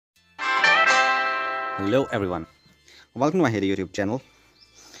Hello everyone, welcome to my YouTube channel.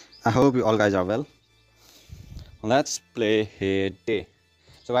 I hope you all guys are well. Let's play here day.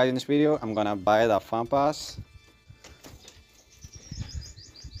 So guys, in this video I'm gonna buy the farm pass.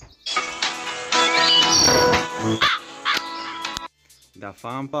 The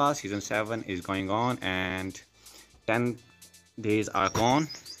farm pass season 7 is going on and 10 days are gone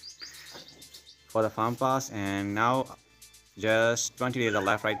for the farm pass, and now just 20 days are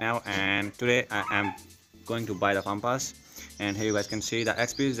left right now, and today I am going to buy the farm pass. And here you guys can see the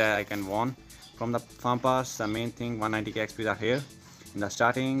XPs that I can won from the farm pass. The main thing, 190k XPs are here in the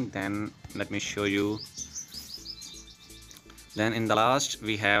starting. Then let me show you. Then in the last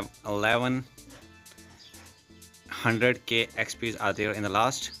we have 1100k XPs are there in the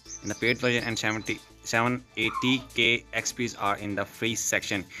last in the paid version, and 780k XPs are in the free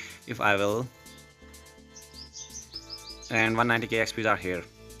section. If I will, and 190k XPs are here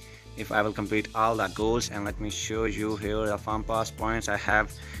if I will complete all the goals. And let me show you here the farm pass points. I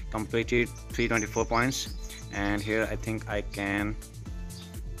have completed 324 points, and here I think I can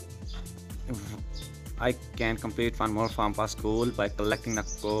complete one more farm pass goal by collecting the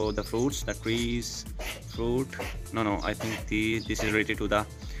fruits, the fruit. No, I think this is related to the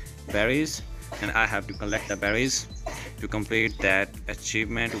berries, and I have to collect the berries to complete that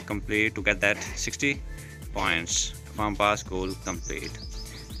achievement, to get that 60 points farm pass goal complete.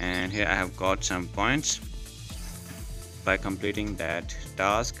 And here I have got some points by completing that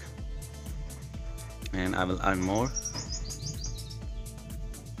task, and I will earn more.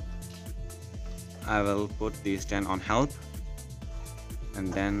 I will put these 10 on help,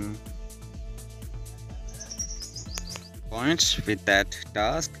 and then points with that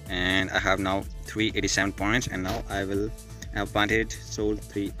task, and I have now 387 points. And now I have planted, sold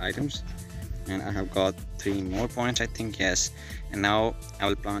 3 items, and I have got 3 more points, I think, yes. And now I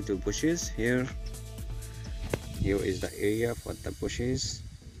will plant 2 bushes here. Here is the area for the bushes,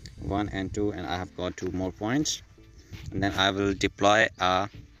 1 and 2, and I have got 2 more points. And then I will deploy a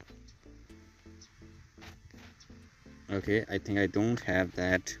okay, I think I don't have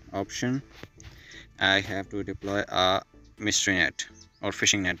that option. I have to deploy a mystery net or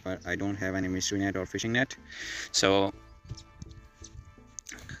fishing net, but I don't have any mystery net or fishing net, so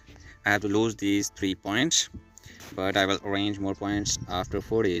I have to lose these 3 points. But I will arrange more points after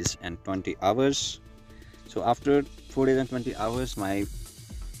 4 days and 20 hours. So after 4 days and 20 hours my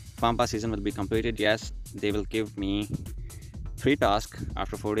farm pass season will be completed. Yes, they will give me 3 tasks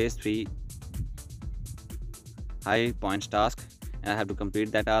after 4 days, 3 high points task, and I have to complete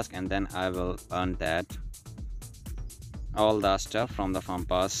that task, and then I will earn that all the stuff from the farm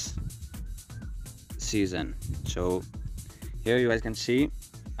pass season. So here you guys can see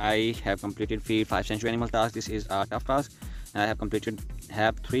I have completed feed 5 century animal task. This is a tough task, and I have completed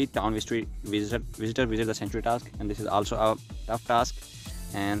 3 town visitor visit the century task, and this is also a tough task,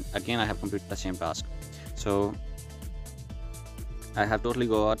 and again I have completed the same task. So I have totally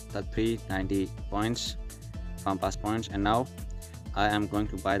got the 390 points farm pass points, and now I am going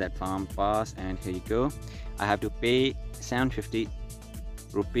to buy that farm pass. And here you go, I have to pay 750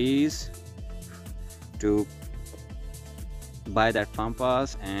 rupees to buy that farm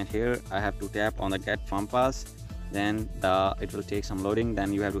pass, and here I have to tap on the get farm pass. Then it will take some loading.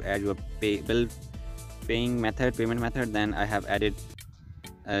 Then you have to add your payment method. Then I have added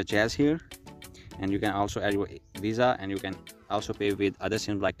jazz here, and you can also add your visa, and you can also pay with other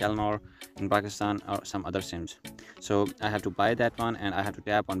sims like Telenor in Pakistan or some other sims. So I have to buy that one, and I have to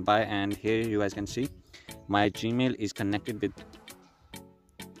tap on buy, and here you guys can see my Gmail is connected with,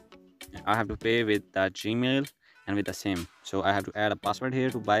 I have to pay with the Gmail and with the same. So I have to add a password here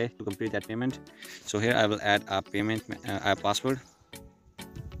to complete that payment. So here I will add a password,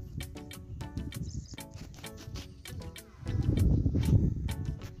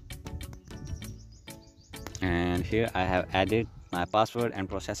 and here I have added my password, and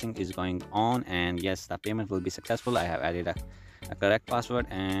processing is going on, and yes, the payment will be successful. I have added a correct password,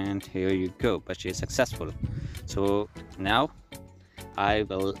 and here you go, purchase successful. So now I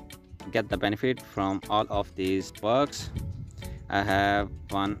will get the benefit from all of these perks. I have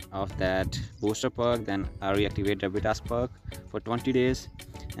one of that booster perk, then I reactivate the task perk for 20 days,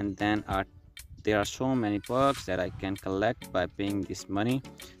 and then there are so many perks that I can collect by paying this money.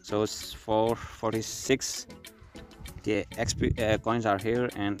 So it's for 46 XP coins are here,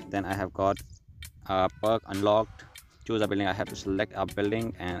 and then I have got a perk unlocked. Choose a building. I have to select a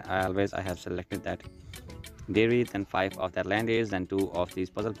building, and I have selected that dairy, then 5 of that land is, then 2 of these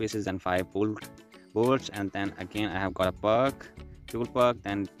puzzle pieces, then 5 boards, and then again I have got a perk, fuel perk.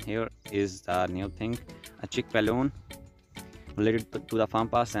 Then here is the new thing, a chick balloon related to the farm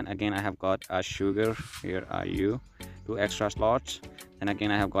pass. Then again I have got a sugar. Here are you, 2 extra slots. Then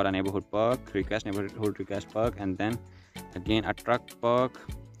again I have got a neighborhood perk, neighborhood request perk, and then again a truck perk,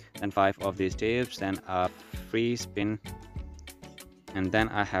 then 5 of these tips, then a free spin, and then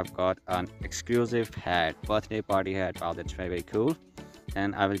I have got an exclusive hat, birthday party hat. Wow, that's very cool.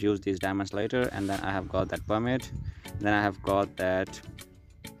 And I will use these diamonds later. And then I have got that permit, then I have got that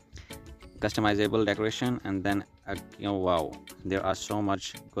customizable decoration, and then wow, there are so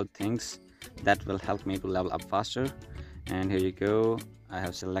much good things that will help me to level up faster. And here you go, I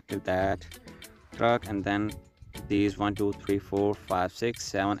have selected that truck, and then these 1 2 3 4 5 6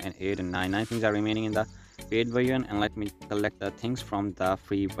 7 and 8 and 9 things are remaining in the paid version, and let me collect the things from the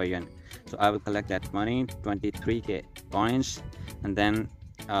free version. So I will collect that money, 23k coins, and then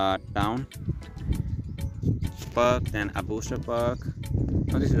down perk, then a booster perk.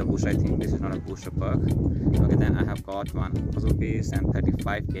 No, this is a booster. I think this is not a booster perk. Okay, then I have got one puzzle piece and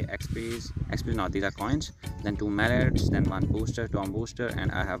 35k xps. No, these are coins. Then 2 mallets, then 1 booster, 2 booster,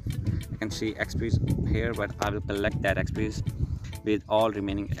 and I can see xps here, but I will collect that xps with all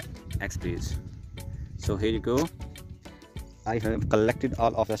remaining xps. So here you go, I have collected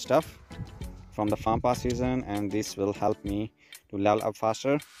all of the stuff from the farm pass season, and this will help me to level up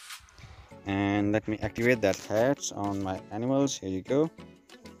faster. And let me activate that hats on my animals. Here you go,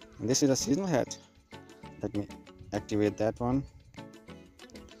 and this is a seasonal hat. Let me activate that one.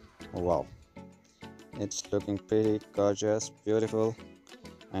 Oh, wow, it's looking pretty gorgeous, beautiful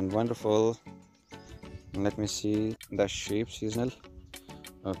and wonderful. And let me see the sheep seasonal.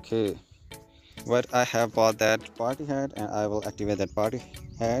 Okay, but I have bought that party hat, and I will activate that party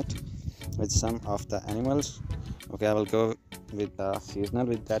hat with some of the animals. Okay, I will go with the seasonal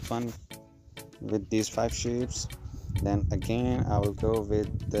with that one, with these 5 sheeps. Then again I will go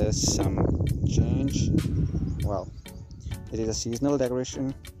with this some change. Wow, it is a seasonal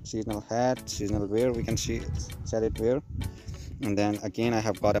decoration, seasonal hat, seasonal wear, we can see set it wear. And then again I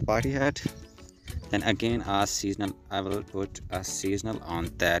have got a party hat. Then again a seasonal, I will put a seasonal on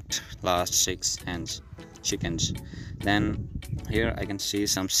that last 6 hens chickens. Then here I can see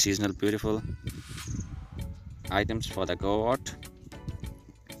some seasonal beautiful items for the goat.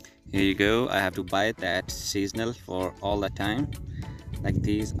 Here you go, I have to buy that seasonal for all the time. Like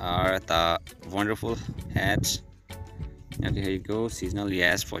these are the wonderful hats. Okay, here you go, seasonal,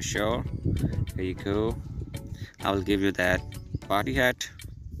 yes, for sure. Here you go, I will give you that party hat.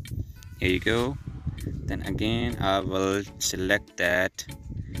 Here you go. Then again I will select that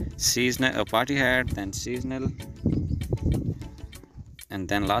seasonal party hat, then seasonal, and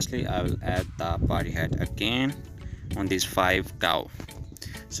then lastly I will add the party hat again on these 5 cow.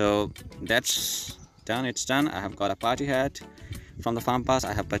 So that's done, it's done. I have got a party hat from the farm pass.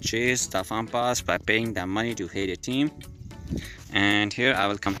 I have purchased the farm pass by paying the money to Heyday team, and here I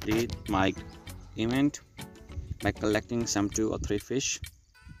will complete my event by collecting some 2 or 3 fish.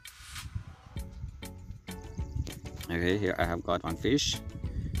 Okay, here I have got 1 fish,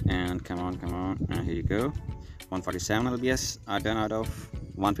 and come on, and here you go, 147 lbs are done out of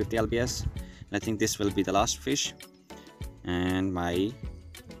 150 lbs. And I think this will be the last fish, and my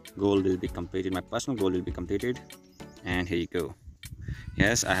goal will be completed, my personal goal will be completed. And here you go,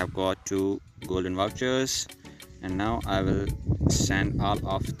 yes, I have got 2 golden vouchers, and now I will send all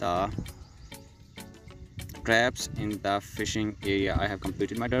of the crabs in the fishing area. I have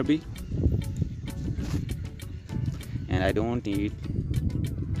completed my derby, and I don't need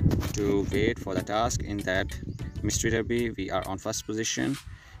to wait for the task in that mystery derby. We are on 1st position,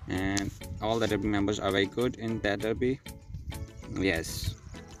 and all the derby members are very good in that derby. Yes,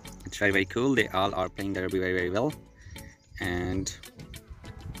 it's very cool. They all are playing derby very well. And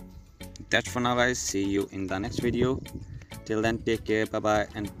that's for now, guys. See you in the next video. Till then, take care, bye bye,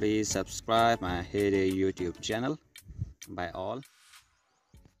 and please subscribe my Heyday YouTube channel. Bye all.